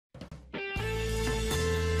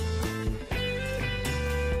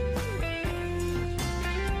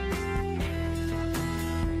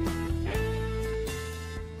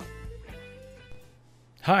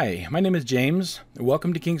Hi, my name is James.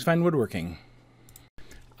 Welcome to King's Fine Woodworking.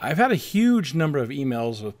 I've had a huge number of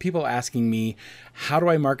emails with people asking me, how do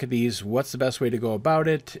I market these? What's the best way to go about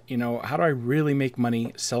it? How do I really make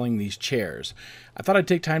money selling these chairs? I thought I'd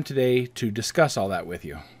take time today to discuss all that with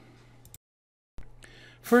you.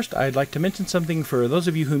 First, I'd like to mention something for those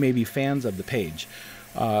of you who may be fans of the page.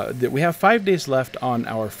 That we have 5 days left on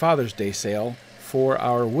our Father's Day sale for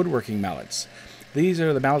our woodworking mallets. These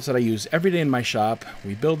are the mallets that I use every day in my shop.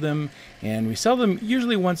 We build them and we sell them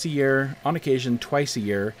usually once a year, on occasion twice a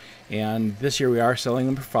year, and this year we are selling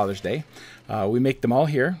them for Father's Day. We make them all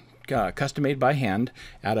here, custom made by hand,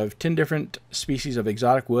 out of 10 different species of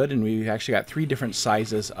exotic wood, and we've actually got 3 different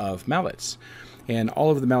sizes of mallets. And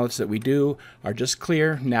all of the mallets that we do are just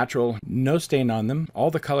clear, natural, no stain on them.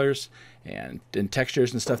 All the colors and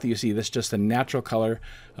textures and stuff that you see, that's just the natural color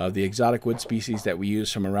of the exotic wood species that we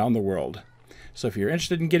use from around the world. So if you're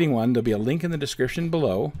interested in getting one, there'll be a link in the description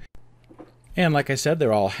below. And like I said,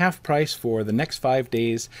 they're all half price for the next 5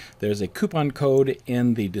 days. There's a coupon code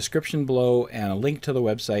in the description below and a link to the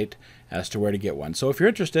website as to where to get one. So if you're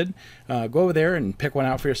interested, go over there and pick one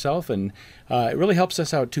out for yourself, and it really helps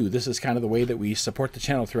us out too. This is kind of the way that we support the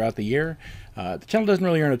channel throughout the year. The channel doesn't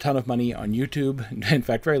really earn a ton of money on YouTube, in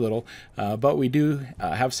fact very little, but we do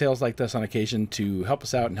have sales like this on occasion to help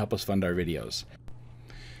us out and help us fund our videos.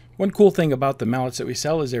 One cool thing about the mallets that we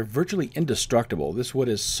sell is they're virtually indestructible. This wood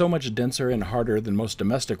is so much denser and harder than most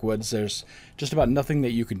domestic woods. There's just about nothing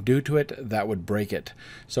that you can do to it that would break it.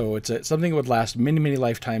 So it's something that would last many, many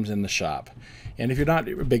lifetimes in the shop. And if you're not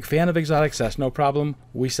a big fan of exotics, that's no problem.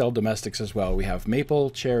 We sell domestics as well. We have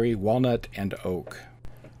maple, cherry, walnut, and oak.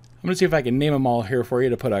 I'm going to see if I can name them all here for you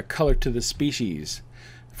to put a color to the species.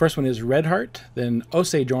 First one is Red Heart, then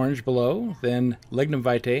Osage Orange below, then Lignum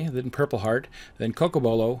Vitae, then Purple Heart, then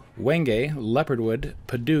Cocobolo, Wenge, Leopardwood,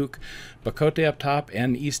 Paduke, Bocote up top,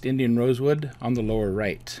 and East Indian Rosewood on the lower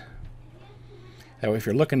right. That way if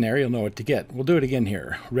you're looking there, you'll know what to get. We'll do it again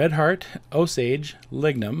here. Red Heart, Osage,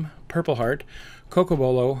 Lignum, Purple Heart,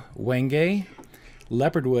 Cocobolo, Wenge,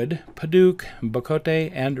 Leopardwood, Paduke,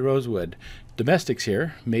 Bocote, and Rosewood. Domestics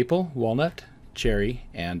here, Maple, Walnut, Cherry,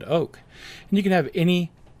 and Oak. And you can have any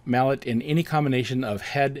mallet in any combination of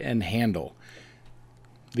head and handle.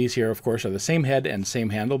 These here, of course, are the same head and same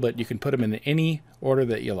handle, but you can put them in any order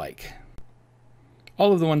that you like.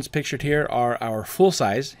 All of the ones pictured here are our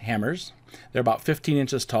full-size hammers. They're about 15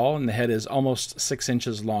 inches tall, and the head is almost 6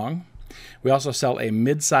 inches long. We also sell a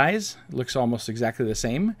mid-size. It looks almost exactly the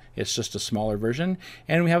same. It's just a smaller version.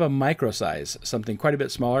 And we have a micro-size, something quite a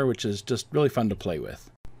bit smaller, which is just really fun to play with.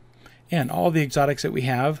 And all the exotics that we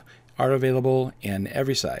have are available in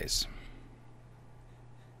every size.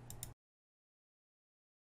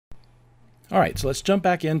 Alright, so let's jump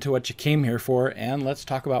back into what you came here for, and let's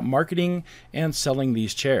talk about marketing and selling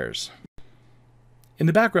these chairs. In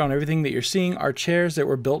the background, everything that you're seeing are chairs that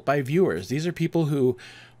were built by viewers. These are people who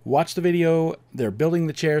watch the video, they're building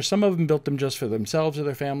the chairs. Some of them built them just for themselves or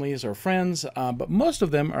their families or friends, but most of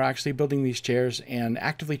them are actually building these chairs and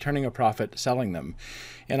actively turning a profit selling them.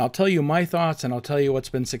 And I'll tell you my thoughts, and I'll tell you what's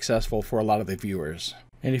been successful for a lot of the viewers.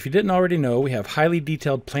 And if you didn't already know, we have highly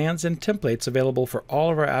detailed plans and templates available for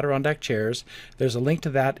all of our Adirondack chairs. There's a link to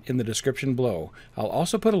that in the description below. I'll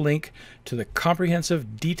also put a link to the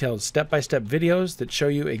comprehensive, detailed step-by-step videos that show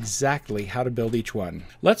you exactly how to build each one.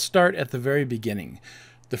 Let's start at the very beginning.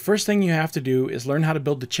 The first thing you have to do is learn how to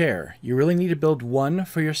build the chair. You really need to build one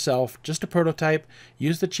for yourself, just a prototype.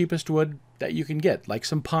 Use the cheapest wood that you can get, like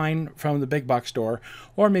some pine from the big box store,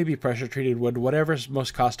 or maybe pressure treated wood, whatever's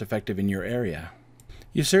most cost effective in your area.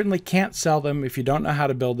 You certainly can't sell them if you don't know how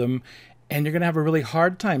to build them, and you're going to have a really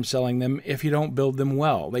hard time selling them if you don't build them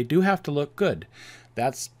well. They do have to look good.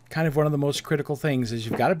 That's kind of one of the most critical things, is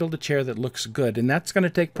you've got to build a chair that looks good, and that's going to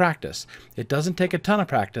take practice. It doesn't take a ton of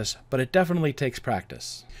practice, but it definitely takes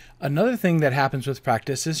practice. Another thing that happens with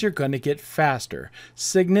practice is you're going to get faster,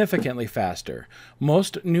 significantly faster.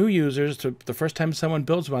 Most new users, the first time someone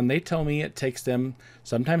builds one, they tell me it takes them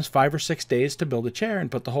sometimes 5 or 6 days to build a chair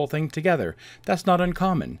and put the whole thing together. That's not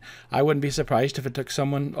uncommon. I wouldn't be surprised if it took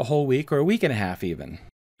someone a whole week or a week and a half even.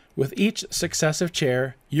 With each successive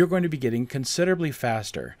chair, you're going to be getting considerably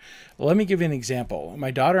faster. Let me give you an example.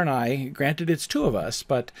 My daughter and I, granted it's 2 of us,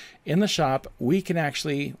 but in the shop, we can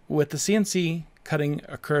actually, with the CNC cutting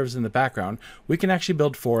curves in the background, we can actually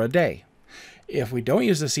build 4 a day. If we don't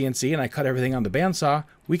use the CNC and I cut everything on the bandsaw,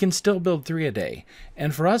 we can still build 3 a day.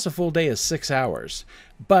 And for us, a full day is 6 hours.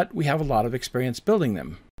 But we have a lot of experience building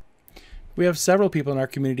them. We have several people in our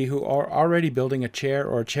community who are already building a chair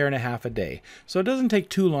or a chair and a half a day, so it doesn't take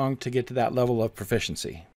too long to get to that level of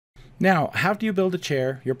proficiency. Now, after you build a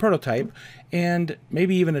chair, your prototype, and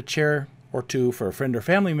maybe even a chair or two for a friend or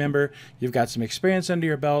family member, you've got some experience under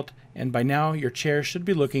your belt, and by now your chair should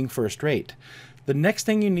be looking first rate. The next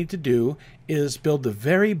thing you need to do is build the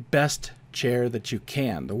very best chair that you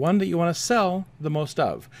can, the one that you want to sell the most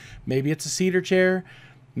of. Maybe it's a cedar chair,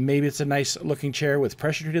 maybe it's a nice looking chair with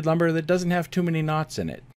pressure treated lumber that doesn't have too many knots in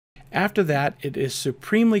it. After that, it is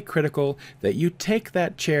supremely critical that you take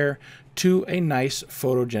that chair to a nice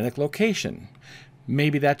photogenic location.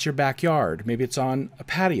 Maybe that's your backyard. Maybe it's on a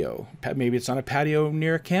patio. Maybe it's on a patio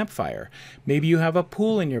near a campfire. Maybe you have a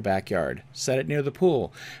pool in your backyard. Set it near the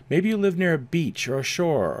pool. Maybe you live near a beach or a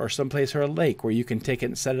shore or someplace or a lake where you can take it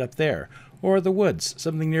and set it up there. Or the woods,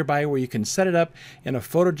 something nearby where you can set it up in a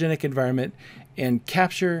photogenic environment and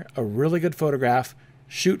capture a really good photograph.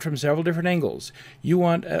 Shoot from several different angles. You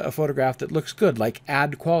want a photograph that looks good, like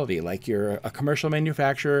ad quality, like you're a commercial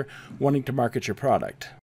manufacturer wanting to market your product.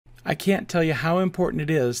 I can't tell you how important it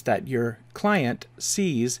is that your client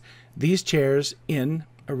sees these chairs in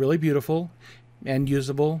a really beautiful and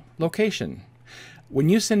usable location. When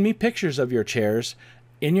you send me pictures of your chairs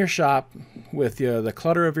in your shop with the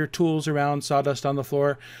clutter of your tools around, sawdust on the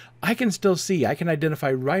floor, I can still see, I can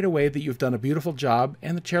identify right away that you've done a beautiful job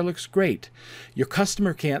and the chair looks great. Your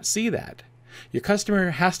customer can't see that. Your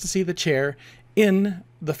customer has to see the chair in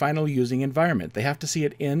the final using environment. They have to see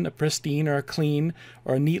it in a pristine or a clean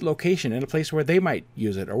or a neat location, in a place where they might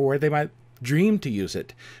use it or where they might dream to use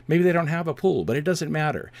it. Maybe they don't have a pool, but it doesn't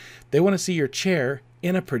matter. They want to see your chair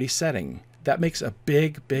in a pretty setting. That makes a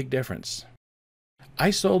big, big difference. I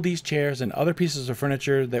sold these chairs and other pieces of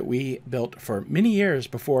furniture that we built for many years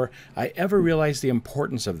before I ever realized the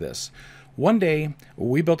importance of this. One day,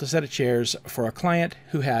 we built a set of chairs for a client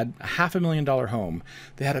who had a $500,000 home.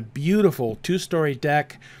 They had a beautiful 2-story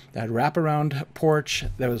deck, that wraparound porch,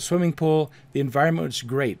 there was a swimming pool. The environment was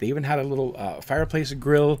great. They even had a little fireplace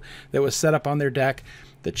grill that was set up on their deck.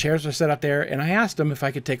 The chairs were set up there, and I asked them if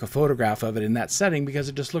I could take a photograph of it in that setting because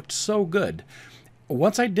it just looked so good.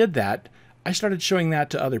 Once I did that, I started showing that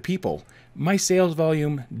to other people. My sales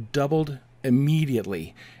volume doubled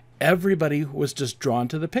immediately. Everybody was just drawn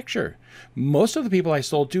to the picture. Most of the people I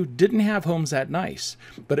sold to didn't have homes that nice,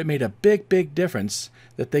 but it made a big, big difference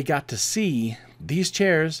that they got to see these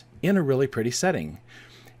chairs in a really pretty setting.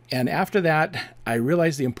 And after that, I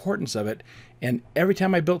realized the importance of it. And every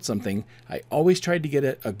time I built something, I always tried to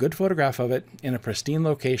get a good photograph of it in a pristine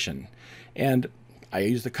location. And I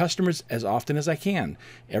use the customers as often as I can.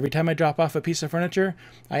 Every time I drop off a piece of furniture,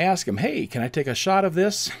 I ask them, hey, can I take a shot of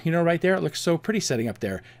this? You know, right there, it looks so pretty setting up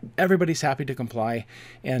there. Everybody's happy to comply,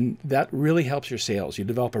 and that really helps your sales. You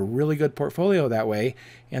develop a really good portfolio that way,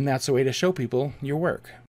 and that's a way to show people your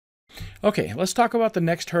work. Okay, let's talk about the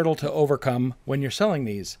next hurdle to overcome when you're selling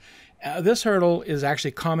these. This hurdle is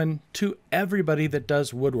actually common to everybody that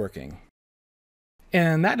does woodworking.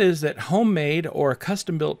 And that is that homemade or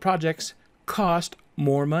custom-built projects cost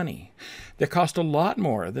more money. They cost a lot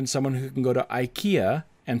more than someone who can go to IKEA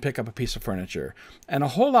and pick up a piece of furniture, and a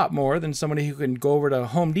whole lot more than somebody who can go over to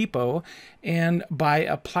Home Depot and buy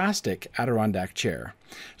a plastic Adirondack chair.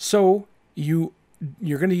 So you're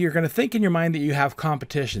going to think in your mind that you have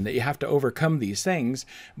competition, that you have to overcome these things,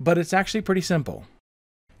 but it's actually pretty simple.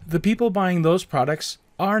 The people buying those products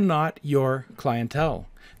are not your clientele.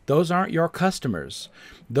 Those aren't your customers.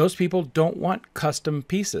 Those people don't want custom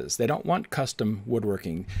pieces. They don't want custom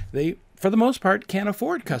woodworking. They, for the most part, can't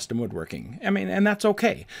afford custom woodworking. I mean, and that's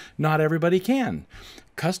okay. Not everybody can.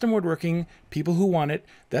 Custom woodworking, people who want it,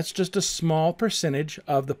 that's just a small percentage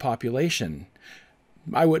of the population.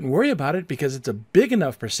 I wouldn't worry about it because it's a big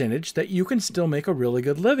enough percentage that you can still make a really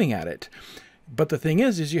good living at it. But the thing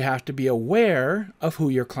is you have to be aware of who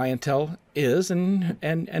your clientele is and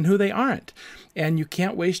who they aren't. And you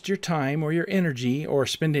can't waste your time or your energy, or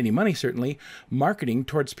spend any money certainly, marketing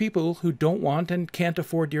towards people who don't want and can't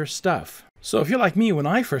afford your stuff. So if you're like me, when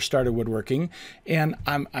I first started woodworking, and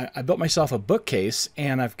I built myself a bookcase,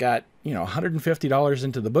 and I've got, you know, $150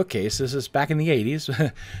 into the bookcase. This is back in the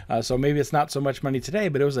 80s, so maybe it's not so much money today,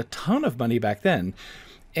 but it was a ton of money back then.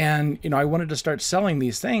 And, you know, I wanted to start selling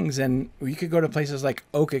these things, and you could go to places like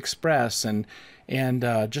Oak Express and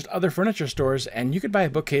just other furniture stores, and you could buy a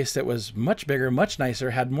bookcase that was much bigger, much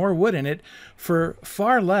nicer, had more wood in it for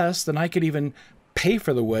far less than I could even pay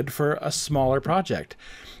for the wood for a smaller project.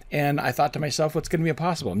 And I thought to myself, what's going to be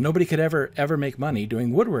impossible? Nobody could ever make money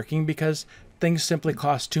doing woodworking because things simply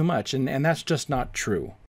cost too much, and that's just not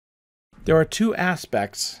true. There are two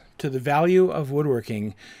aspects to the value of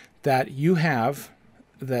woodworking that you have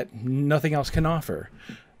that nothing else can offer.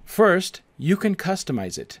 First, you can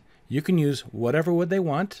customize it. You can use whatever wood they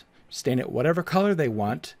want. stain it whatever color they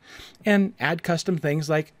want, and add custom things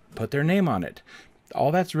like put their name on it.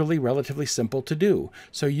 All that's really relatively simple to do.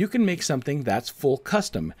 So you can make something that's full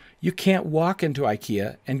custom. You can't walk into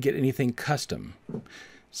IKEA and get anything custom.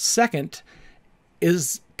 Second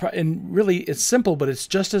is, and really it's simple, but it's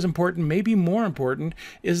just as important, maybe more important,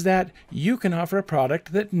 is that you can offer a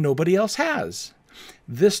product that nobody else has.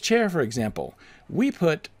 This chair, for example, we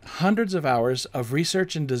put hundreds of hours of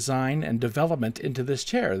research and design and development into this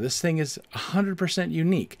chair. This thing is 100%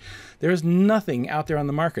 unique. There is nothing out there on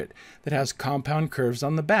the market that has compound curves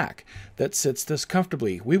on the back that sits this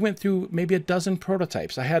comfortably. We went through maybe a dozen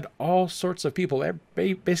prototypes. I had all sorts of people,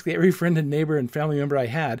 basically every friend and neighbor and family member I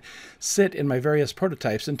had, sit in my various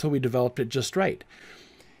prototypes until we developed it just right.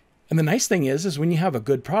 And the nice thing is when you have a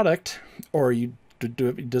good product, or you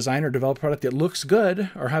design or develop a product that looks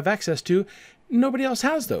good or have access to, nobody else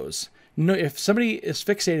has those. No, if somebody is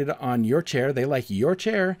fixated on your chair, they like your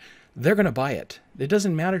chair, they're going to buy it. It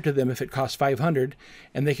doesn't matter to them if it costs $500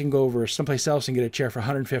 and they can go over someplace else and get a chair for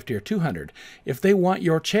 $150 or $200. If they want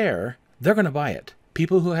your chair, they're going to buy it.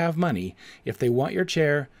 People who have money, if they want your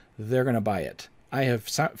chair, they're going to buy it. I have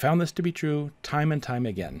found this to be true time and time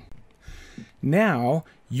again. Now,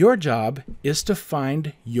 your job is to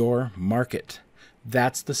find your market.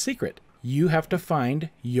 That's the secret. You have to find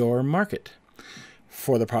your market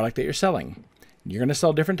for the product that you're selling. You're going to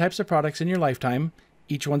sell different types of products in your lifetime.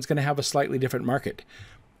 Each one's going to have a slightly different market.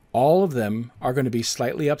 All of them are going to be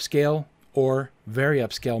slightly upscale or very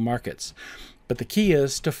upscale markets. But the key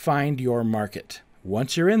is to find your market.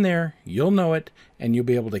 Once you're in there, you'll know it, and you'll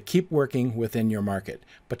be able to keep working within your market.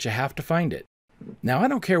 But you have to find it. Now, I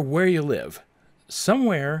don't care where you live.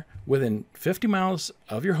 Somewhere within 50 miles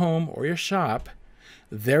of your home or your shop,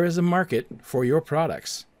 there is a market for your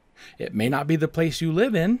products. It may not be the place you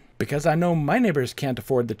live in, because I know my neighbors can't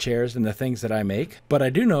afford the chairs and the things that I make, but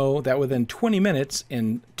I do know that within 20 minutes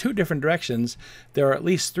in 2 different directions, there are at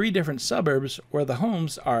least 3 different suburbs where the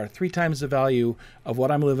homes are 3 times the value of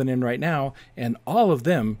what I'm living in right now, and all of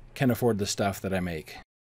them can afford the stuff that I make.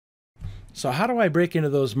 So how do I break into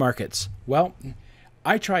those markets? Well,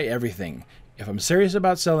 I try everything. If I'm serious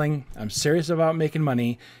about selling, I'm serious about making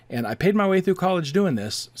money, and I paid my way through college doing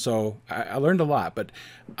this, so I learned a lot, but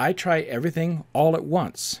I try everything all at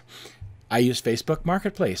once. I use Facebook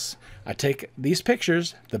Marketplace. I take these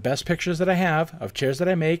pictures, the best pictures that I have of chairs that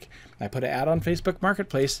I make, I put an ad on Facebook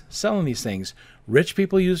Marketplace selling these things. Rich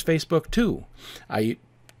people use Facebook too. I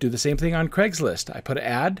do the same thing on Craigslist. I put an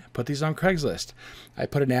ad, put these on Craigslist. I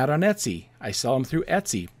put an ad on Etsy. I sell them through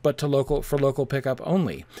Etsy, but for local pickup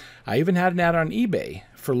only. I even had an ad on eBay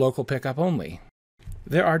for local pickup only.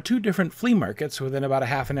 There are 2 different flea markets within about a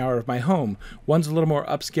half an hour of my home. One's a little more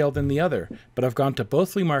upscale than the other, but I've gone to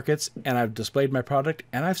both flea markets and I've displayed my product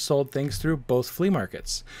and I've sold things through both flea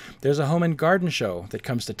markets. There's a home and garden show that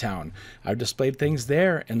comes to town. I've displayed things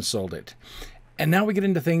there and sold it. And now we get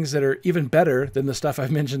into things that are even better than the stuff I've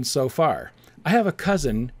mentioned so far. I have a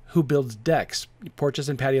cousin who builds decks, porches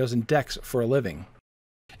and patios and decks for a living.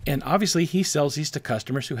 And obviously he sells these to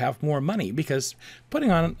customers who have more money, because putting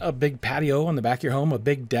on a big patio on the back of your home, a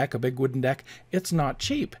big deck, a big wooden deck, it's not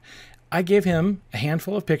cheap. I gave him a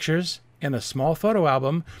handful of pictures and a small photo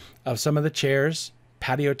album of some of the chairs,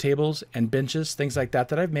 patio tables, and benches, things like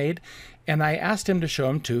that I've made, and I asked him to show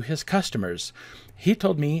them to his customers. He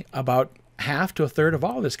told me about half to a third of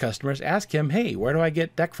all of his customers ask him, hey, where do I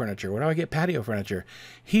get deck furniture? Where do I get patio furniture?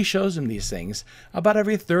 He shows them these things. About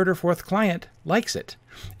every 3rd or 4th client likes it,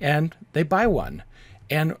 and they buy one.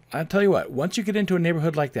 And I'll tell you what, once you get into a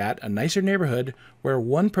neighborhood like that, a nicer neighborhood where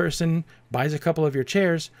one person buys a couple of your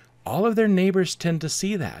chairs, all of their neighbors tend to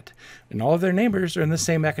see that. And all of their neighbors are in the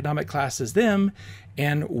same economic class as them.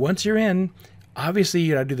 And once you're in, obviously,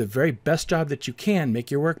 you gotta do the very best job that you can, make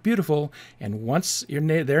your work beautiful, and once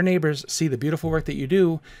their neighbors see the beautiful work that you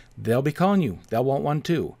do, they'll be calling you. They'll want one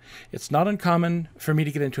too. It's not uncommon for me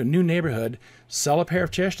to get into a new neighborhood, sell a pair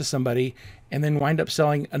of chairs to somebody, and then wind up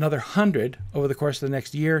selling another 100 over the course of the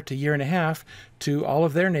next year to year and a half to all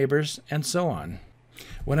of their neighbors, and so on.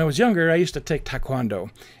 When I was younger, I used to take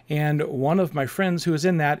Taekwondo, and one of my friends who is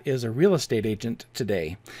in that is a real estate agent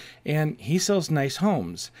today, and he sells nice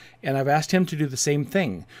homes, and I've asked him to do the same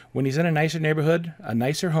thing. When he's in a nicer neighborhood, a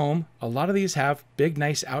nicer home, a lot of these have big,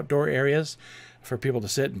 nice outdoor areas for people to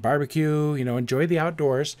sit and barbecue, enjoy the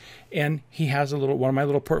outdoors, and he has one of my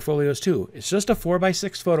little portfolios too. It's just a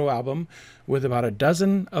 4x6 photo album with about a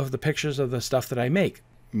dozen of the pictures of the stuff that I make.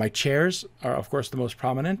 My chairs are, of course, the most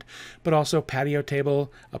prominent, but also patio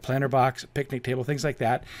table, a planter box, a picnic table, things like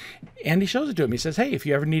that. And he shows it to him. He says, hey, if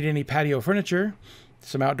you ever need any patio furniture,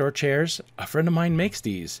 some outdoor chairs, a friend of mine makes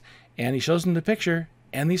these. And he shows him the picture,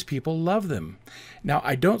 and these people love them. Now,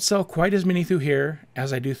 I don't sell quite as many through here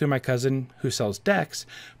as I do through my cousin who sells decks,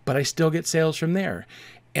 but I still get sales from there.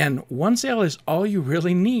 And one sale is all you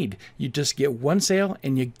really need. You just get one sale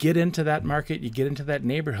and you get into that market, you get into that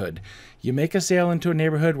neighborhood. You make a sale into a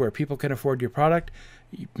neighborhood where people can afford your product,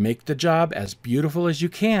 you make the job as beautiful as you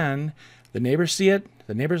can, the neighbors see it,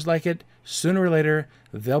 the neighbors like it, sooner or later,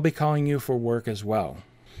 they'll be calling you for work as well.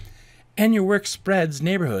 And your work spreads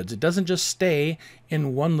neighborhoods. It doesn't just stay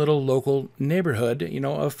in one little local neighborhood,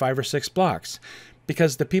 of 5 or 6 blocks.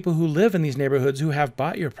 Because the people who live in these neighborhoods who have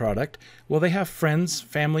bought your product, well, they have friends,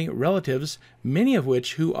 family, relatives, many of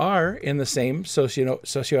which who are in the same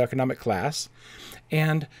socioeconomic class.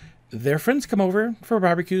 And their friends come over for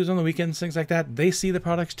barbecues on the weekends, things like that. They see the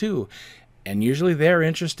products too. And usually they're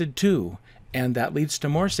interested too. And that leads to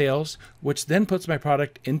more sales, which then puts my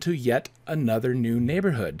product into yet another new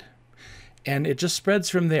neighborhood. And it just spreads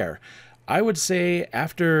from there. I would say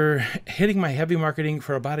after hitting my heavy marketing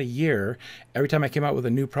for about a year, every time I came out with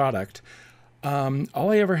a new product,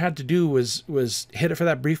 all I ever had to do was hit it for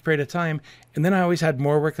that brief period of time. And then I always had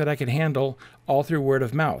more work that I could handle all through word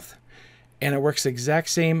of mouth. And it works the exact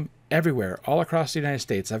same everywhere, all across the United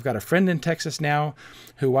States. I've got a friend in Texas now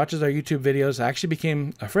who watches our YouTube videos. I actually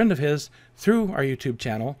became a friend of his through our YouTube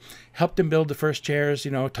channel, helped him build the first chairs,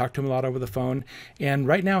 talked to him a lot over the phone. And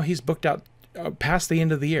right now he's booked out past the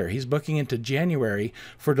end of the year. He's booking into January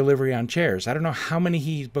for delivery on chairs. I don't know how many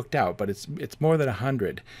he's booked out, but it's more than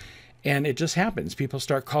 100. And it just happens. People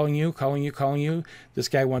start calling you. This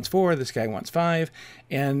guy wants 4, this guy wants 5.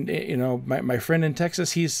 And, my friend in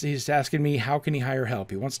Texas, he's asking me, how can he hire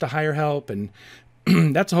help? He wants to hire help. And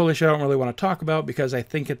that's a whole issue I don't really want to talk about because I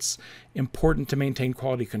think it's important to maintain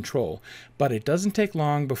quality control. But it doesn't take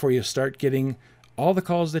long before you start getting all the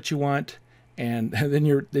calls that you want. And then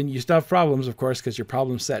you still have problems, of course, because your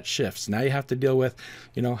problem set shifts. Now you have to deal with,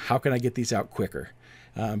 how can I get these out quicker?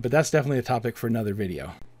 But that's definitely a topic for another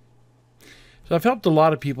video. So I've helped a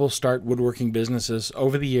lot of people start woodworking businesses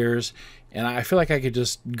over the years, and I feel like I could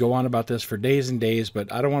just go on about this for days and days,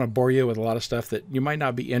 but I don't want to bore you with a lot of stuff that you might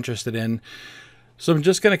not be interested in. So I'm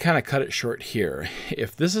just going to kind of cut it short here.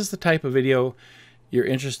 If this is the type of video you're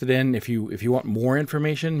interested in, if you want more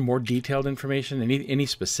information, more detailed information, any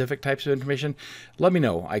specific types of information, let me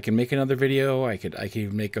know. I can make another video. I can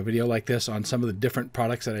even make a video like this on some of the different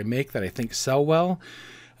products that I make that I think sell well.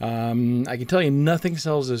 I can tell you nothing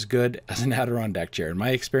sells as good as an Adirondack chair. In my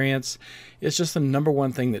experience, it's just the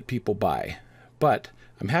 #1 thing that people buy. But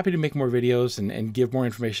I'm happy to make more videos and give more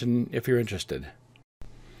information if you're interested.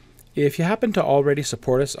 If you happen to already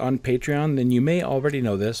support us on Patreon, then you may already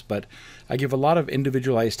know this, but I give a lot of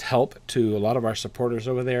individualized help to a lot of our supporters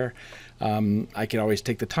over there. I can always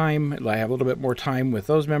take the time. I have a little bit more time with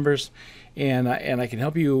those members, and I can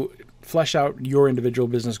help you flesh out your individual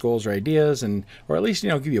business goals or ideas, or at least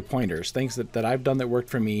give you pointers, things that I've done that worked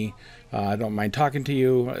for me. I don't mind talking to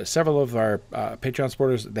you. Several of our Patreon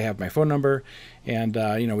supporters, they have my phone number, and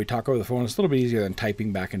we talk over the phone. It's a little bit easier than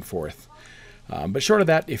typing back and forth. But short of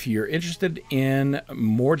that, if you're interested in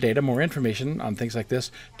more data, more information on things like this,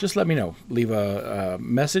 just let me know. Leave a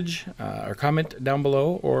message or comment down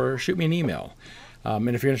below, or shoot me an email. And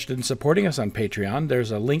if you're interested in supporting us on Patreon,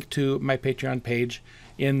 there's a link to my Patreon page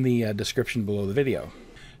in the description below the video.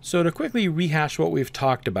 So to quickly rehash what we've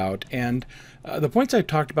talked about, and the points I've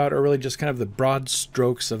talked about are really just kind of the broad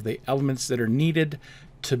strokes of the elements that are needed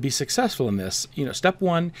to be successful in this. Step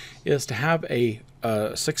 1 is to have a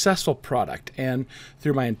successful product. And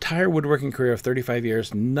through my entire woodworking career of 35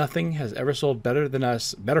 years, nothing has ever sold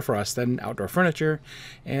better for us than outdoor furniture.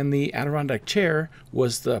 And the Adirondack chair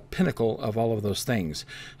was the pinnacle of all of those things.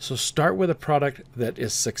 So start with a product that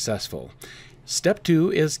is successful. Step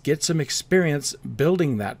 2 is get some experience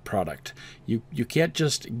building that product. You can't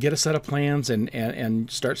just get a set of plans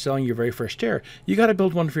and start selling your very first chair. You got to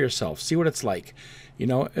build one for yourself, see what it's like,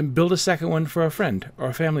 and build a second one for a friend or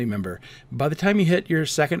a family member. By the time you hit your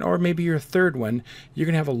second or maybe your third one, you're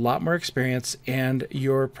going to have a lot more experience and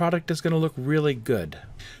your product is going to look really good.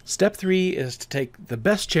 Step 3 is to take the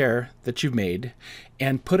best chair that you've made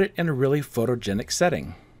and put it in a really photogenic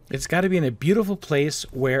setting. It's got to be in a beautiful place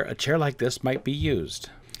where a chair like this might be used.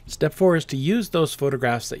 Step 4 is to use those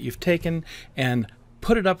photographs that you've taken and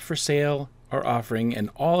put it up for sale or offering in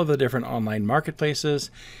all of the different online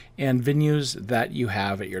marketplaces and venues that you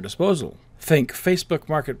have at your disposal. Think Facebook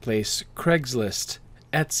Marketplace, Craigslist,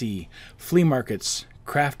 Etsy, flea markets,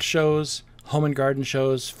 craft shows, home and garden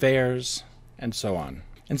shows, fairs, and so on.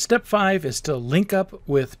 And step 5 is to link up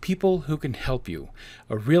with people who can help you.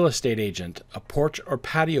 A real estate agent, a porch or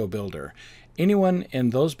patio builder, anyone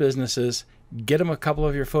in those businesses get them a couple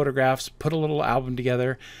of your photographs, put a little album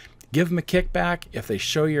together, give them a kickback if they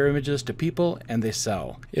show your images to people and they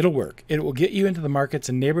sell. It'll work. It will get you into the markets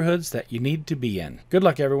and neighborhoods that you need to be in. Good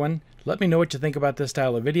luck, everyone. Let me know what you think about this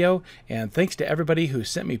style of video, and thanks to everybody who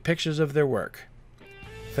sent me pictures of their work.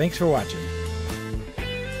 Thanks for watching.